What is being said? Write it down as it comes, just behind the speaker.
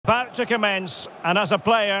About to commence, and as a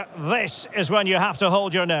player, this is when you have to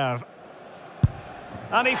hold your nerve.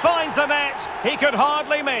 And he finds the net, he could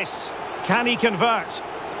hardly miss. Can he convert?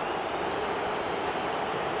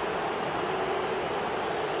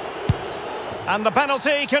 And the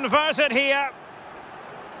penalty converted here.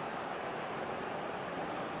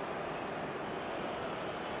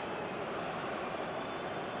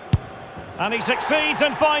 And he succeeds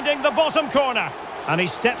in finding the bottom corner. And he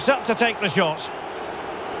steps up to take the shot.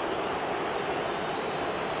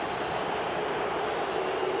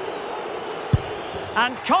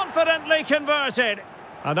 And confidently converted.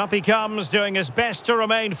 And up he comes, doing his best to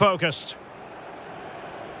remain focused.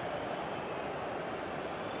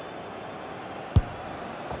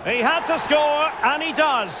 He had to score, and he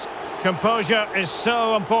does. Composure is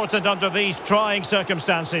so important under these trying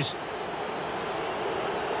circumstances.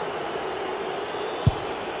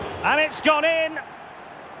 And it's gone in.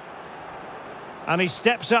 And he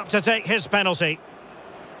steps up to take his penalty.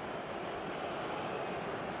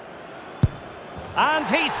 And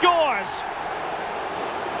he scores!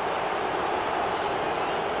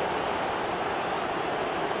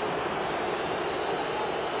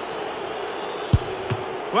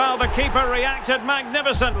 Well, the keeper reacted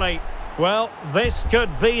magnificently. Well, this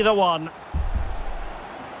could be the one.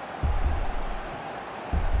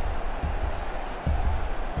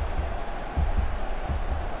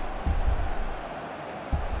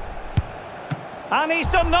 And he's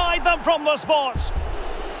denied them from the spot.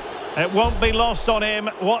 It won't be lost on him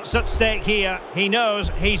what's at stake here. He knows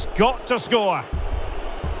he's got to score.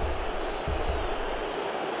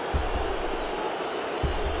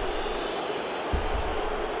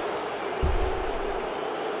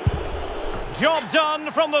 Job done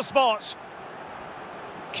from the spot.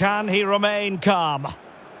 Can he remain calm?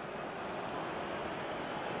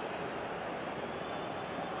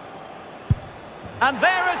 And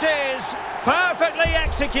there it is, perfectly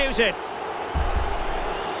executed.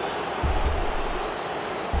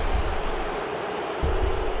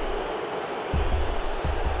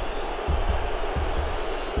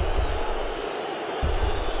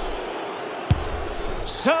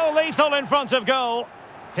 So lethal in front of goal.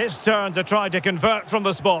 His turn to try to convert from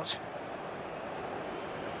the spot.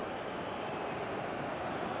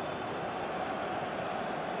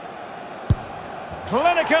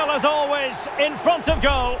 Clinical as always, in front of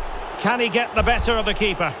goal. Can he get the better of the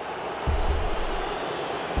keeper?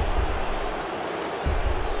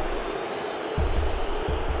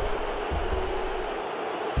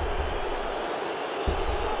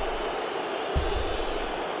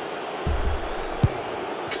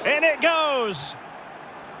 In it goes!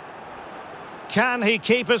 Can he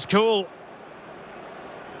keep his cool?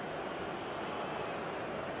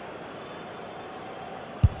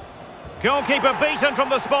 Goalkeeper beaten from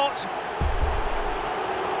the spot.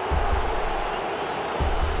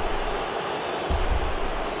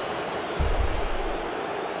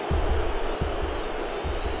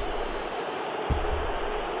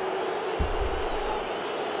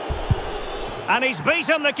 And he's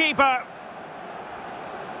beaten the keeper.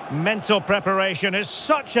 Mental preparation is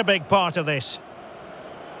such a big part of this.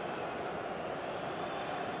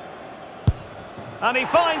 And he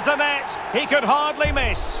finds the net. He could hardly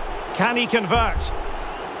miss. Can he convert?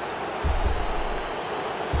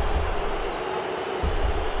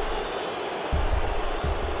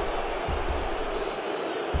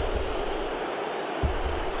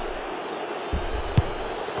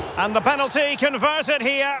 And the penalty converted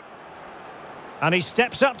here. And he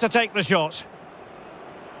steps up to take the shot.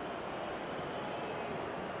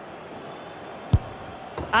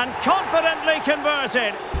 And confidently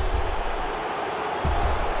converted.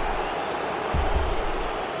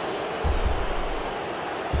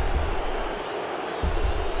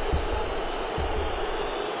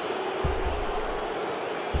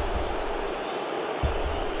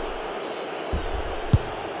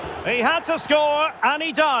 He had to score, and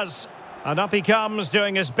he does. And up he comes,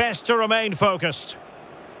 doing his best to remain focused.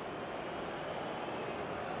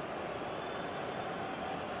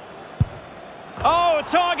 Oh,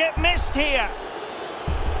 target missed here.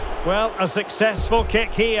 Well, a successful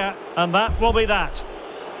kick here, and that will be that.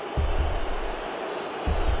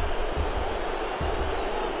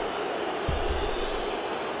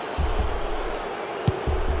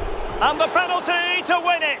 And the penalty to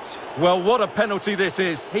win it. Well, what a penalty this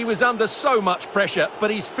is. He was under so much pressure, but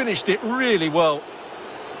he's finished it really well.